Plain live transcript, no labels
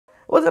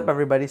What's up,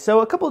 everybody? So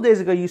a couple of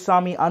days ago, you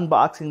saw me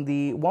unboxing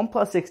the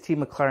OnePlus 6T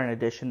McLaren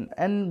Edition,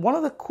 and one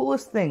of the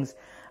coolest things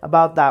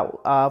about that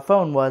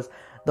phone was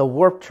the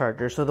warp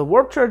charger. So the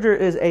warp charger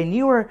is a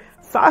newer,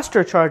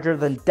 faster charger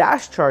than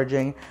dash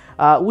charging,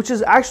 which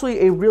is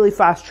actually a really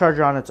fast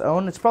charger on its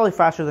own. It's probably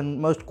faster than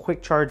most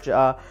quick charge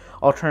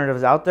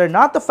alternatives out there.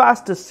 Not the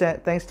fastest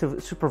thanks to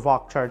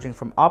SuperVOC charging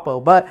from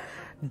Oppo, but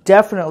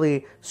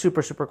definitely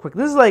super quick.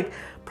 This is like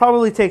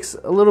probably takes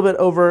a little bit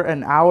over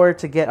an hour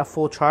to get a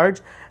full charge,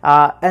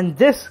 and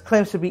this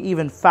claims to be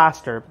even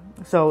faster.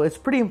 So it's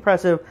pretty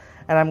impressive,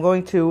 and I'm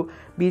going to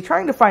be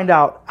trying to find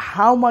out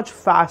how much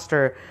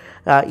faster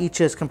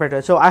each is compared to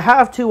it. So I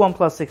have two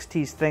OnePlus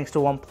 6Ts thanks to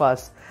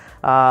OnePlus.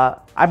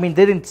 I mean,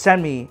 they didn't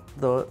send me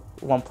the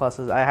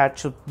OnePluses. I had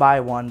to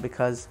buy one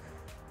because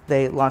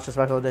they launched a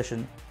special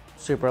edition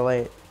super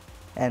late,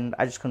 and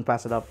I just couldn't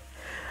pass it up.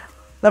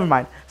 Never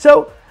mind.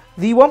 So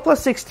the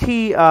OnePlus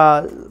 6T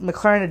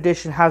McLaren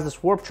Edition has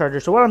this warp charger.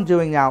 So what I'm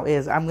doing now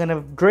is I'm going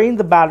to drain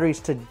the batteries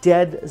to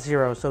dead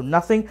zero. So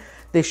nothing,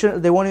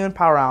 they won't even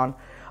power on.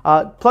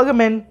 Plug them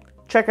in,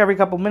 check every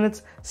couple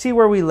minutes, see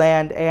where we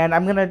land, and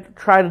I'm going to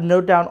try to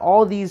note down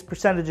all these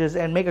percentages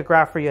and make a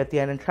graph for you at the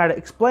end and try to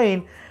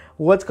explain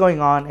what's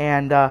going on,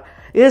 and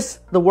is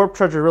the warp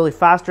charger really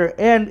faster,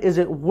 and is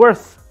it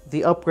worth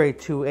the upgrade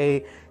to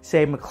a,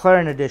 say,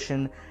 McLaren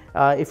Edition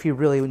if you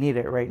really need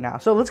it right now.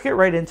 So let's get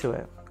right into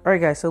it. Alright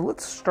guys, so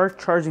let's start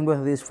charging both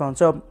of these phones.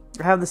 So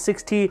I have the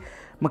 6T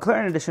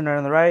McLaren Edition right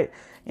on the right,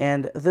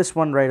 and this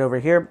one right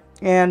over here.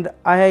 And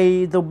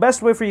the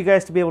best way for you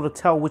guys to be able to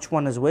tell which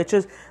one is which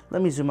is,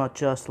 let me zoom out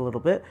just a little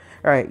bit.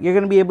 Alright, you're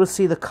going to be able to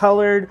see the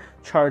colored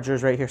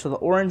chargers right here. So the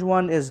orange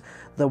one is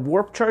the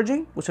warp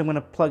charging, which I'm going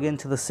to plug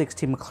into the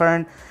 6T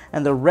McLaren.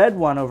 And the red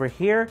one over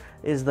here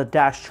is the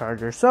dash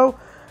charger. So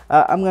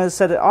I'm going to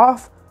set it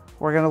off.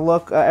 We're going to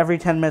look every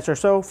 10 minutes or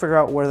so, figure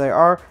out where they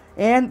are.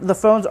 And the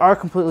phones are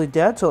completely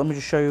dead, so let me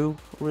just show you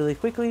really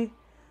quickly.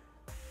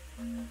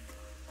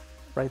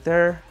 Right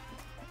there.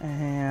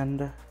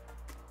 And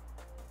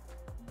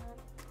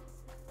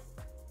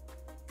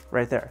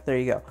right there. There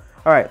you go.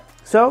 Alright,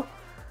 so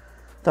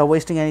without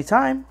wasting any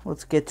time,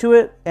 let's get to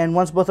it. And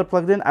once both are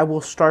plugged in, I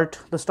will start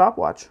the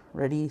stopwatch.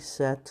 Ready,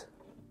 set,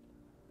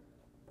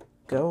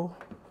 go.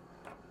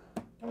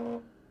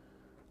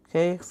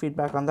 Okay,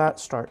 feedback on that,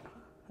 start.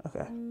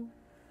 Okay.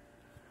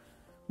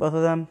 Both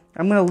of them.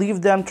 I'm going to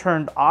leave them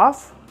turned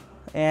off,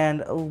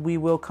 and we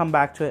will come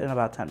back to it in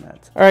about 10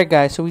 minutes. Alright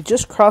guys, so we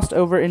just crossed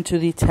over into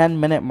the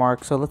 10-minute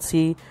mark, so let's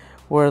see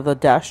where the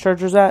dash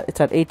charger's at.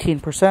 It's at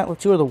 18%.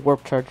 Let's see where the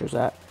warp charger's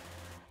at.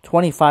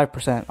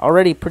 25%.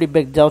 Already pretty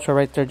big delta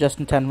right there just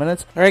in 10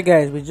 minutes. Alright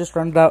guys, we just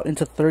rounded out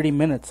into 30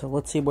 minutes, so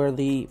let's see where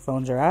the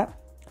phones are at.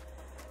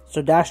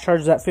 So dash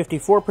charge is at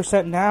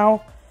 54%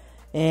 now,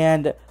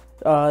 and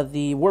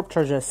the warp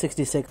charge is at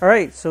 66.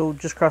 Alright, so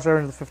just crossed over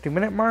into the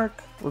 50-minute mark.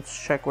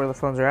 Let's check where the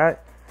phones are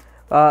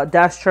at.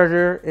 Dash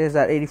charger is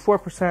at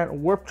 84%.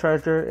 Warp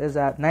charger is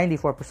at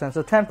 94%.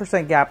 So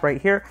 10% gap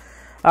right here.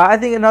 I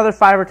think another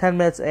 5 or 10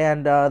 minutes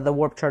and the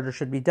warp charger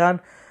should be done.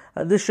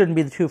 This shouldn't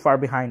be too far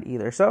behind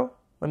either. So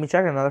let me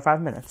check in another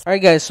 5 minutes.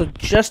 Alright guys, so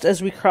just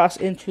as we cross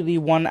into the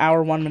 1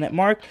 hour, 1 minute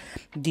mark,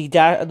 the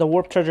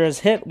warp charger has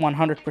hit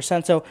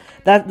 100%. So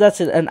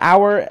that's it. An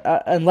hour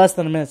and less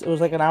than a minute. It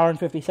was like an hour and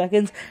 50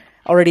 seconds.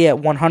 Already at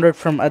 100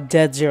 from a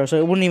dead zero, so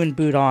it wouldn't even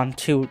boot on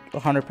to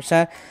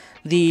 100%.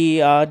 The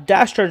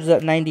dash charge is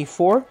at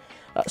 94.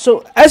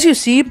 So as you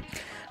see,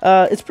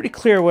 it's pretty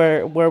clear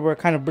where we're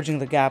kind of bridging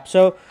the gap.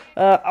 So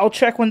I'll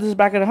check when this is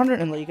back at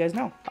 100 and let you guys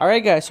know.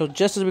 Alright guys, so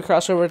just as we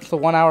cross over to the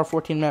 1 hour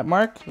 14 minute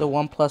mark, the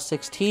OnePlus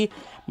 6T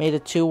made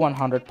it to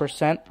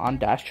 100% on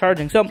dash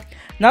charging. So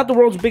not the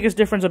world's biggest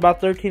difference,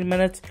 about 13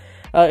 minutes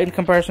in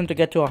comparison to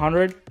get to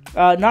 100.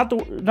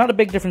 Not a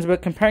big difference,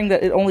 but comparing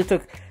that it only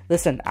took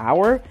this an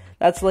hour,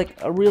 that's like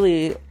a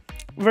really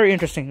very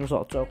interesting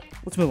result. So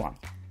let's move on.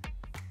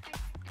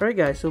 Alright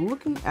guys, so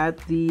looking at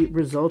the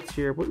results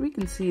here, what we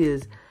can see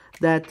is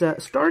that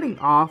starting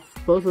off,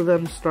 both of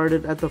them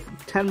started at the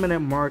 10-minute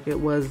mark. It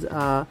was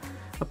a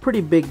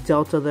pretty big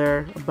delta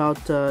there, about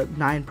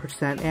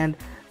 9%, and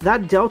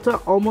that delta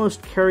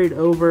almost carried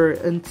over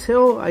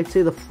until I'd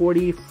say the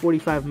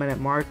 40-45 minute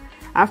mark.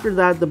 After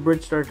that, the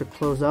bridge started to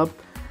close up,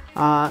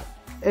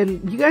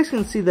 and you guys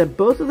can see that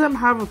both of them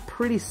have a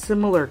pretty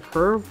similar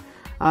curve.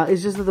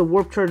 It's just that the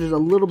warp charge is a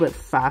little bit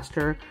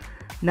faster.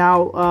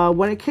 Now,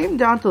 when it came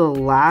down to the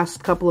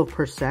last couple of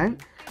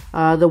percent,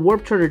 the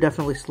warp charger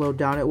definitely slowed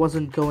down. It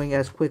wasn't going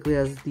as quickly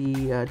as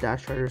the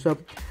dash charger. So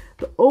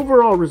the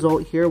overall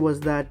result here was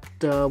that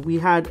we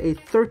had a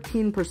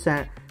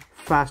 13%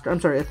 faster,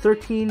 a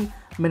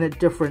 13-minute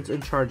difference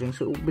in charging.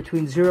 So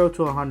between 0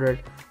 to 100,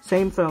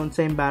 same phone,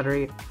 same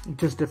battery,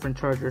 just different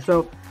charger.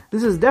 So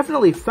this is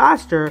definitely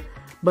faster,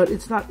 but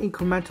it's not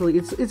incrementally,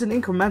 it's an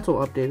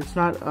incremental update. It's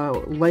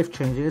not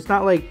life-changing. It's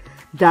not like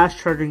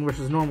dash charging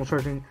versus normal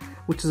charging.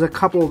 which is a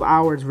couple of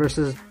hours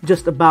versus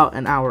just about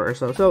an hour or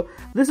so. So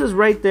this is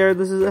right there.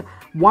 This is a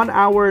 1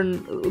 hour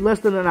and less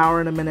than an hour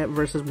and a minute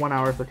versus 1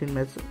 hour 13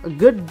 minutes. A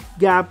good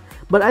gap,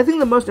 but I think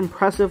the most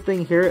impressive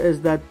thing here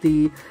is that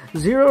the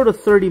 0 to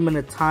 30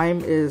 minute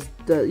time is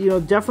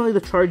definitely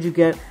the charge you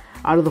get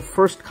out of the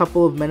first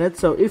couple of minutes.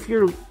 So if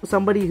you're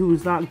somebody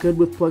who's not good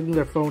with plugging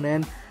their phone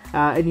in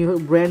and you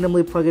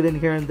randomly plug it in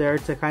here and there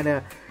to kind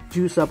of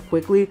juice up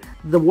quickly,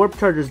 the warp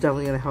charger is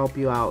definitely going to help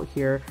you out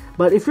here.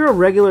 But if you're a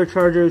regular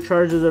charger who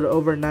charges it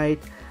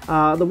overnight,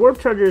 the warp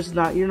charger is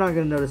not, you're not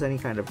going to notice any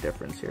kind of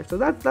difference here. So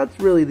that's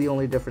really the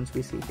only difference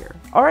we see here.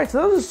 Alright,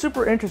 so that was a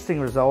super interesting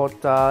result.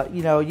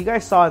 You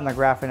guys saw in the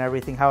graph and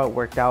everything how it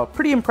worked out.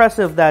 Pretty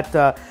impressive that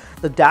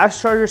the dash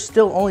charger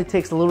still only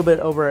takes a little bit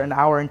over an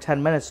hour and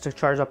 10 minutes to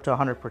charge up to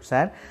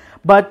 100%.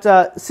 But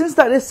since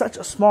that is such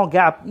a small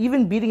gap,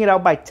 even beating it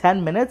out by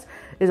 10 minutes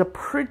is a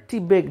pretty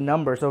big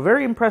number. So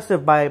very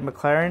impressive by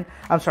McLaren.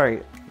 I'm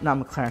sorry, not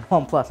McLaren,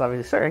 OnePlus,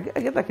 obviously. Sorry, I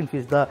get that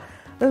confused. There's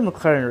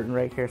McLaren written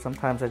right here.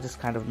 Sometimes I just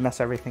kind of mess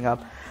everything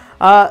up.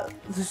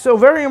 So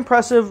very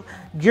impressive.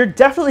 You're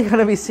definitely going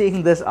to be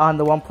seeing this on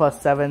the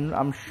OnePlus 7,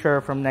 I'm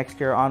sure, from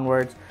next year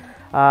onwards.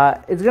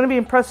 It's going to be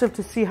impressive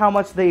to see how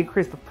much they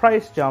increase the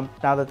price jump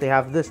now that they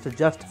have this to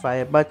justify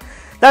it. But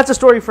that's a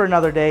story for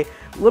another day.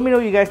 Let me know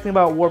what you guys think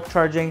about warp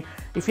charging.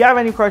 If you have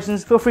any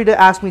questions, feel free to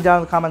ask me down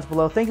in the comments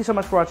below. Thank you so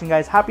much for watching,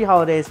 guys. Happy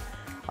holidays.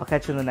 I'll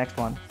catch you in the next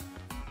one.